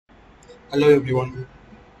Hello everyone,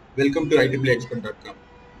 welcome to IEEE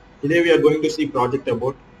Today we are going to see project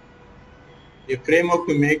about a framework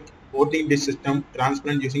to make voting this system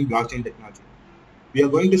transparent using blockchain technology. We are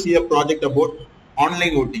going to see a project about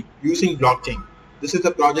online voting using blockchain. This is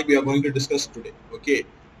the project we are going to discuss today. Okay.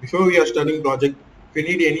 Before we are studying project, if you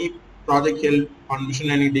need any project help on machine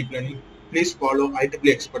learning deep learning, please follow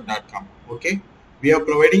IEEEexpert.com. Okay. We are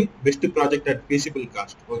providing best project at feasible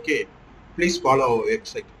cost. Okay. Please follow our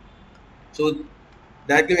website. So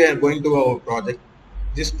directly we are going to our project.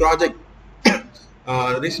 This project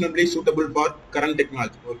reasonably suitable for current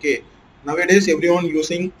technology. Okay, nowadays everyone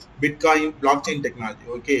using Bitcoin blockchain technology.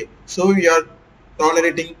 Okay, so we are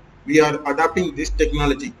tolerating, we are adapting this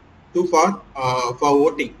technology to for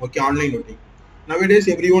voting. Okay, online voting. Nowadays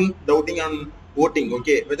everyone doubting on voting.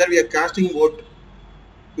 Okay, whether we are casting vote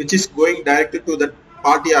which is going directly to that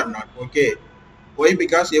party or not. Okay, why?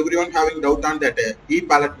 Because everyone having doubt on that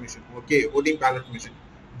e-ballot machine. Okay, voting ballot machine.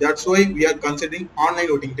 That's why we are considering online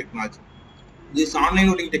voting technology. This online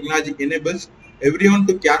voting technology enables everyone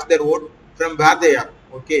to cast their vote from where they are.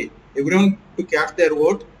 Okay, everyone to cast their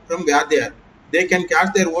vote from where they are. They can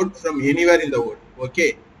cast their vote from anywhere in the world.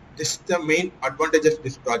 Okay, this is the main advantage of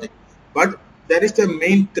this project. But there is the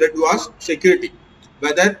main threat was security.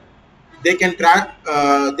 Whether they can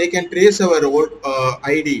trace our vote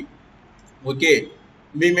ID. Okay,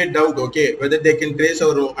 we may doubt. Okay, whether they can trace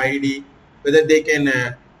our ID, whether they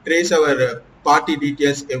can trace our party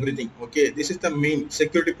details, everything. Okay, this is the main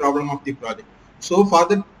security problem of the project. So for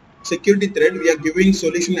the security threat, we are giving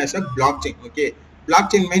solution as a blockchain. Okay,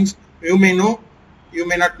 blockchain means you may know, you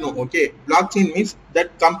may not know. Okay, blockchain means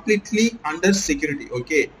that completely under security.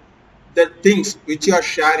 Okay, the things which you are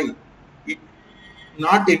sharing, it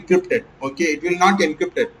not encrypted. Okay, it will not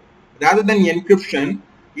encrypted. Rather than encryption,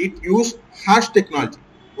 it use hash technology.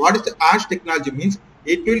 What is the hash technology means?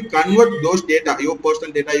 It will convert those data, your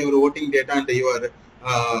personal data, your voting data, and your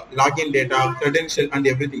login data, credential, and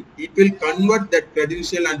everything. It will convert that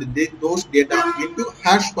credential and those data into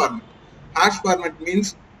hash format. Hash format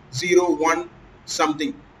means 0, 1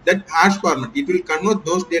 something. That hash format, it will convert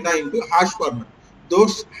those data into hash format.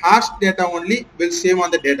 Those hash data only will save on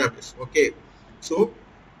the database. Okay, so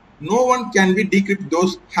no one can be decrypt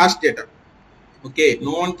those hash data. Okay,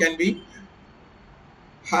 no one can be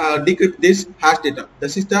decrypt this hash data.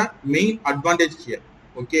 This is the main advantage here.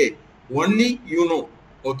 Okay, only you know.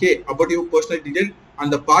 Okay, about your personal detail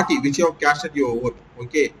and the party which you have casted your vote.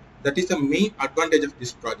 Okay, that is the main advantage of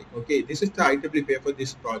this project. Okay, this is the IEEE pay for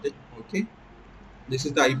this project. Okay, this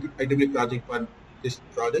is the IEEE project for this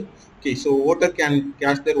project. Okay, so voter can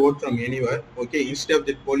cast their vote from anywhere. Okay, instead of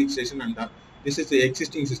the polling station and this is the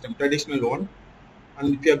existing system, traditional one.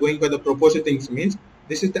 And if you are going for the proposed things means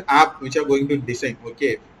this is the app which are going to design.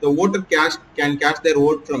 Okay, the voter can cast their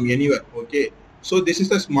vote from anywhere. Okay, so this is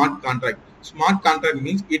the smart contract. Smart contract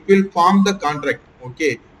means it will form the contract.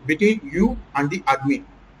 Okay, between you and the admin.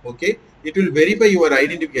 Okay, it will verify your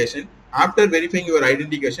identification. After verifying your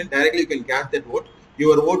identification, directly you can cast that vote.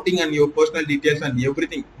 Your voting and your personal details and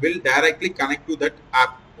everything will directly connect to that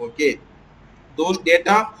app. Okay, those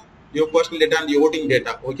data, your personal data and your voting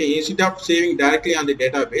data. Okay, instead of saving directly on the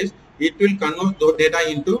database, it will convert those data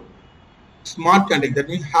into smart contract. That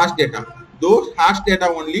means hash data. Those hash data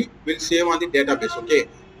only will save on the database. Okay,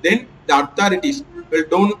 then the authorities will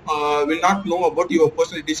not know about your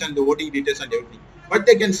personal details and the voting details and everything, but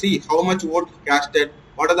they can see how much vote casted,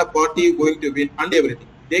 what are the party going to win, and everything.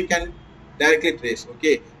 They can directly trace.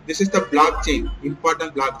 Okay, this is the blockchain,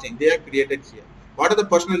 important blockchain they have created here. What are the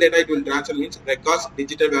personal data it will transfer means records,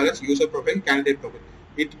 digital values, user profile, candidate profile.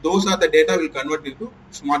 Those are the data will convert into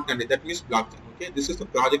smart contract. That means blockchain. Okay, this is the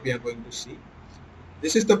project we are going to see.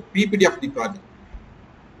 This is the PPT of the project.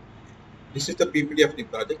 This is the PPT of the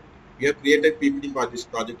project. We have created PPT for this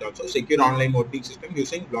project also. Secure online voting system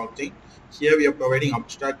using blockchain. Here we are providing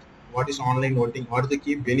abstract. What is online voting? What is the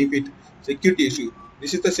key benefit? Security issue.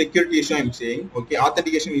 This is the security issue I am saying. Okay,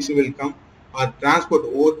 authentication issue will come. Or transport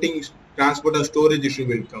voting, transport and storage issue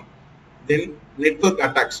will come. Then network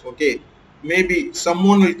attacks. Okay, maybe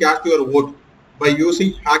someone will cast your vote by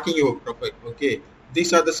using hacking your profile. Okay,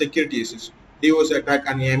 these are the security issues. DOS attack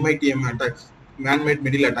and MITM attacks, man-made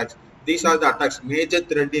middle attacks. These are the attacks, major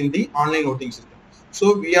threat in the online voting system.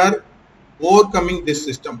 So we are overcoming this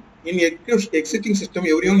system. In existing system,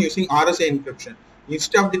 everyone using RSA encryption.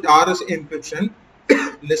 Instead of the RSA encryption,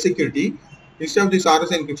 less security. Instead of this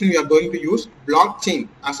RSA encryption, we are going to use blockchain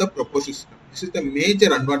as a proposed system. This is the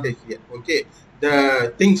major advantage here. Okay,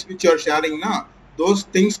 the things which you are sharing now, those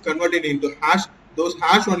things converted into hash. Those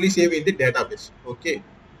hash only save in the database. Okay,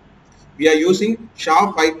 We are using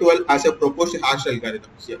SHA-512 as a proposed hash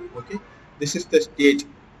algorithm here. Okay, this is the stage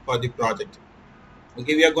for the project.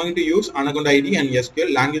 Okay, we are going to use Anaconda ID and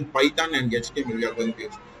SQL, language Python and HTML we are going to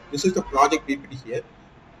use. This is the project PPT here.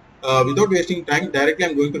 Without wasting time, directly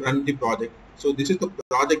I'm going to run the project. So this is the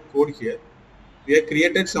project code here. We have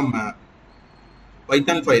created some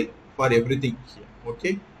Python file for everything here.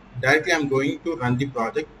 Okay, directly I'm going to run the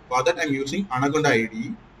project. For that I'm using Anaconda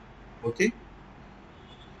IDE. Okay,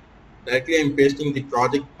 directly I'm pasting the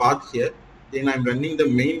project path here. Then I'm running the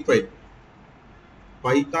main file,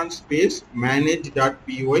 Python space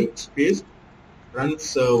manage.py space run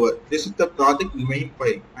server. This is the project main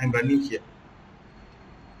file I'm running here.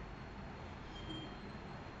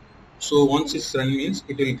 So once it's run means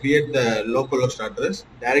it will create the localhost address.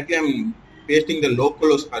 Directly I'm pasting the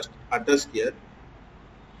localhost address here.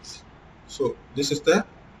 So this is the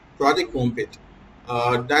project home page.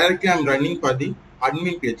 Directly I'm running for the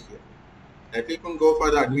admin page here. Directly you can go for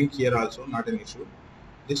the admin here also, not an issue.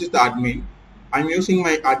 This is the admin. I'm using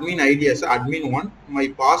my admin ID as admin1. My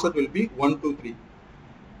password will be 123.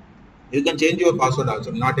 You can change your password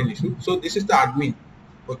also, not an issue. So this is the admin.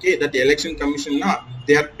 Okay, that the election commission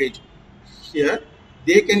their page. Here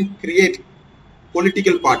they can create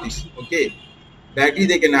political parties. Okay, directly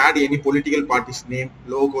they can add any political party's name,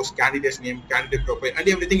 logos, candidate's name, candidate profile, and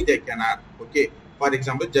everything they can add. Okay, for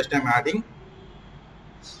example, just I'm adding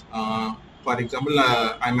I'm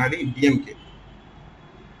adding DMK.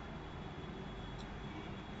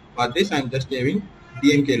 For this I'm just having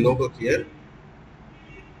DMK logo here.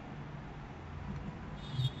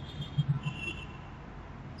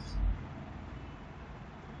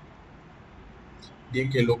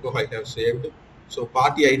 DMK logo I have saved. So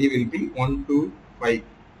party ID will be 125.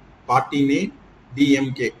 Party name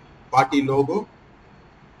DMK. Party logo.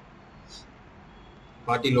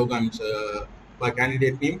 I'm by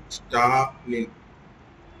candidate name Starlin.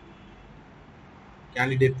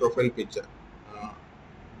 Candidate profile picture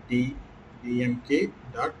DMK.jpg.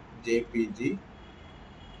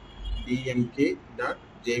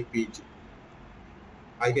 DMK.jpg.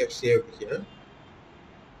 I have saved here.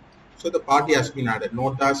 So the party has been added.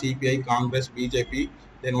 Nota, CPI, Congress, BJP,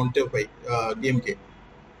 then 125 DMK.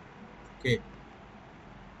 Okay,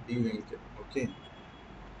 DMK. Okay,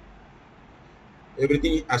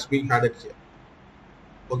 everything has been added here.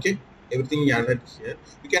 Okay, everything added here.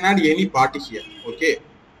 You can add any party here. Okay.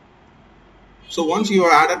 So once you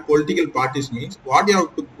have added political parties means what you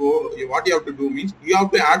have to do means you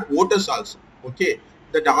have to add voters also. Okay,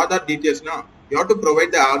 that Aadhaar details now. You have to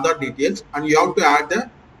provide the Aadhaar details and you have to add the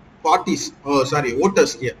parties.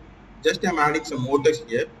 Voters here. Just I'm adding some voters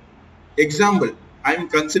here. Example, I am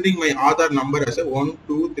considering my Aadhaar number as a 1,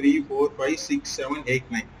 2, 3, 4, 5, 6, 7,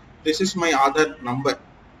 8, 9. This is my Aadhaar number.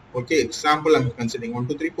 Okay, example I'm considering 1,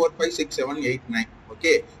 2, 3, 4, 5, 6, 7, 8, 9.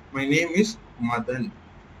 Okay, my name is Madan.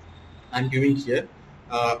 I'm giving here.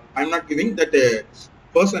 I'm not giving that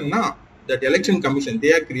person now. That election commission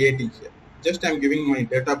they are creating here. Just I'm giving my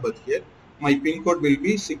date of birth here. My pin code will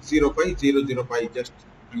be 605005. Just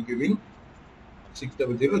I'm giving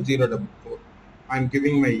 600044. I'm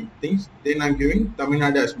giving my things. Then I'm giving Tamil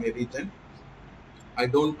Nadu as my region. I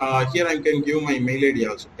don't. Here I can give my mail ID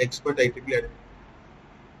also.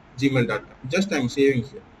 expert@gmail.com. Just I'm saving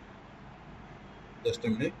here. Just a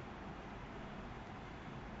minute.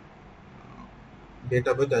 Date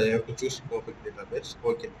of birth I have to choose perfect database.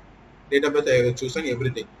 Okay, date of birth I have chosen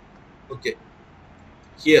everything. Okay,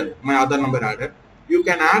 here my Aadhaar number added. You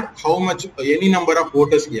can add how much any number of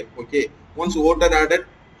voters here. Okay, once voter added,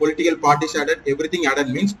 political parties added, everything added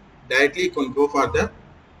means directly you can go for the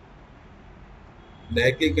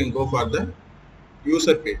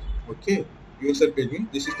user page. Okay, user page means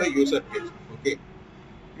this is the user page. Okay,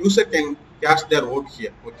 user can cast their vote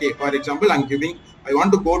here. Okay, for example, I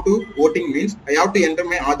want to go to voting means I have to enter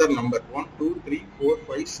my Aadhaar number 1, 2, 3, 4,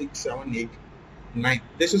 5, 6, 7, 8, 9.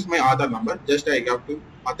 This is my Aadhaar number. Just I have to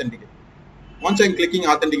authenticate. Once I'm clicking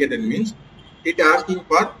authenticated means it asking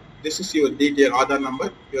for this is your detail, Aadhaar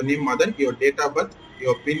number, your name, mother, your date of birth,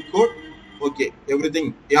 your pin code. Okay,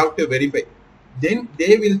 everything you have to verify. Then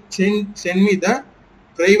they will send me the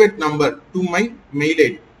private number to my mail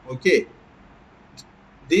ID. Okay,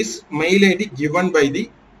 this mail ID given by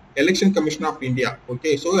the Election Commission of India.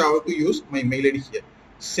 Okay, so I have to use my mail ID here.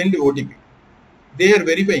 Send OTP. They are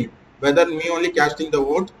verifying whether me only casting the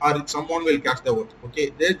vote or someone will cast the vote.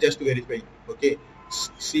 Okay, they are just verifying. Okay,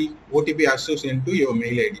 see OTP has to send to your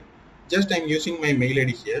mail ID. Just I'm using my mail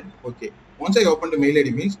ID here. Okay, once I open the mail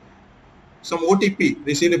ID means some OTP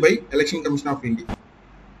received by Election Commission of India.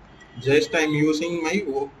 Just I'm using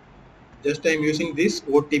this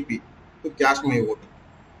OTP to cast my vote.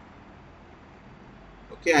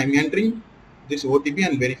 Okay, I'm entering this OTP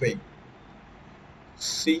and verifying.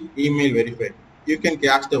 See, email verified. You can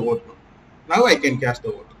cast the vote now. Now I can cast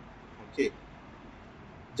the vote. Okay,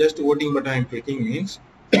 just voting button I'm clicking means,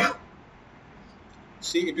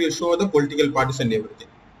 see, it will show the political parties and everything.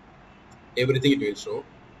 Everything it will show.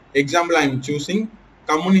 Example, I'm choosing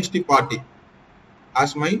Communist Party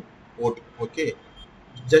as my vote. Okay,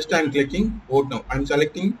 just I'm clicking vote now. I'm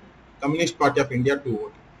selecting Communist Party of India to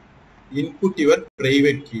vote. Input your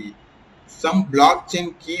private key. Some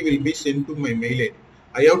blockchain key will be sent to my mail ID.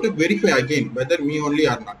 I have to verify again whether me only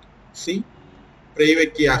or not. See,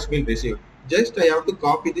 private key has been received. Just I have to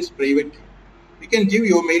copy this private key. You can give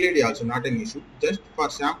your mail ID also, not an issue. Just for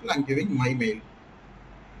sample, I'm giving my mail.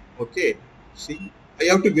 Okay, see, I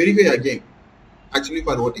have to verify again. Actually,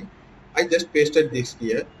 for voting, I just pasted this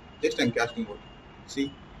here. Just I'm casting vote.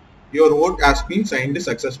 See, your vote has been signed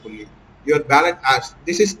successfully. Your ballot has.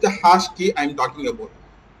 This is the hash key I'm talking about.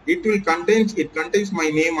 It contains my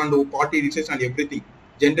name and party details and everything.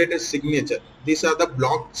 Generated signature. These are the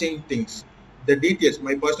blockchain things. The details,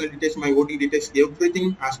 my personal details, my voting details,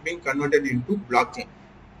 everything has been converted into blockchain.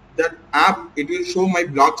 That app, it will show my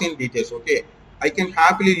blockchain details. Okay, I can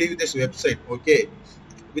happily leave this website. Okay,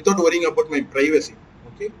 without worrying about my privacy.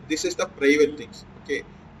 Okay, this is the private things. Okay,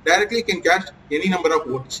 directly you can cast any number of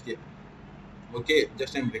votes here. Okay,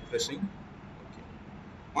 just I'm refreshing. Okay,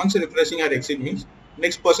 once refreshing or exit means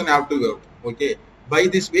next person have to vote. Okay, by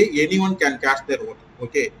this way anyone can cast their vote.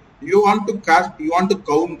 Okay, you want to count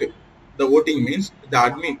the voting means the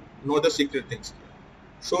admin know the secret things.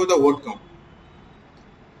 Show the vote count.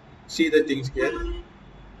 See the things here.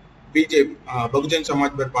 BJP, Bahujan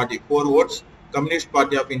Samaj Party 4 votes, Communist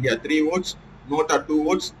Party of India 3 votes, Nota 2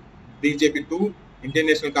 votes, BJP 2, Indian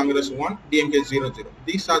National Congress 1, DMK 0.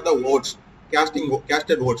 These are the votes,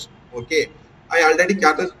 casted votes. Okay, I already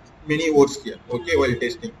casted many votes here. Okay, while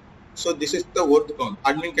testing. So this is the vote count.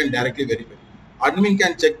 Admin can directly verify. Admin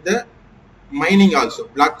can check the mining also,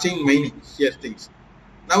 blockchain mining. Here things.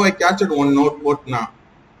 Now I captured one vote now.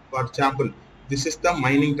 For example, this is the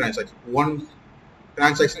mining transaction. One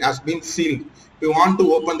transaction has been sealed. If you want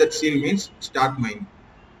to open that seal means start mining.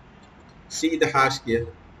 See the hash here.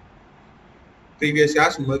 Previous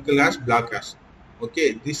hash, Merkle hash, block hash.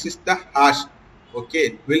 Okay, this is the hash.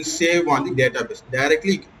 Okay, will save on the database.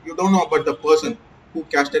 Directly, you don't know about the person who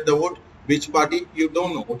casted the vote, which party, you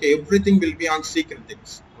don't know. Okay, everything will be on secret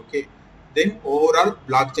things. Okay, then overall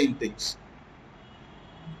blockchain things.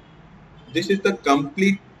 This is the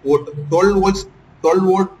complete vote. 12 votes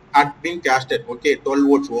had been casted. Okay, 12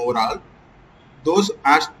 votes overall. Those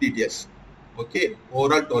hash details. Okay,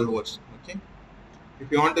 overall 12 votes. Okay,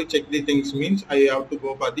 if you want to check the things means I have to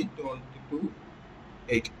go for the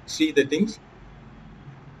 22.8. See the things.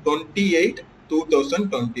 28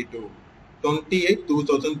 2022. 28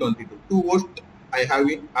 2022. 2 votes I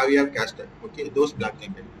have casted. Okay, those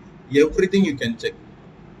blockchain. Everything you can check.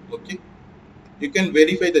 Okay, you can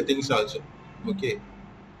verify the things also. Okay,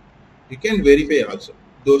 you can verify also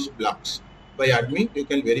those blocks by admin. You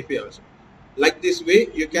can verify also. Like this way,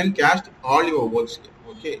 you can cast all your votes here.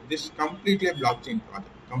 Okay, this is completely a blockchain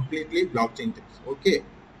project. Completely blockchain things. Okay.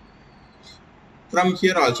 From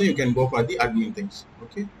here also you can go for the admin things.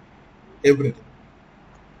 Okay, everything.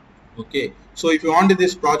 Okay, so if you want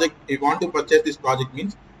this project, if you want to purchase this project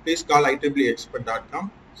means please call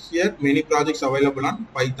IEEEexpert.com. Here many projects available on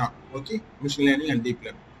Python. Okay, machine learning and deep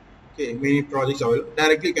learning. Okay, many projects available.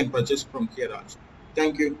 Directly you can purchase from here also.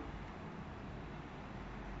 Thank you.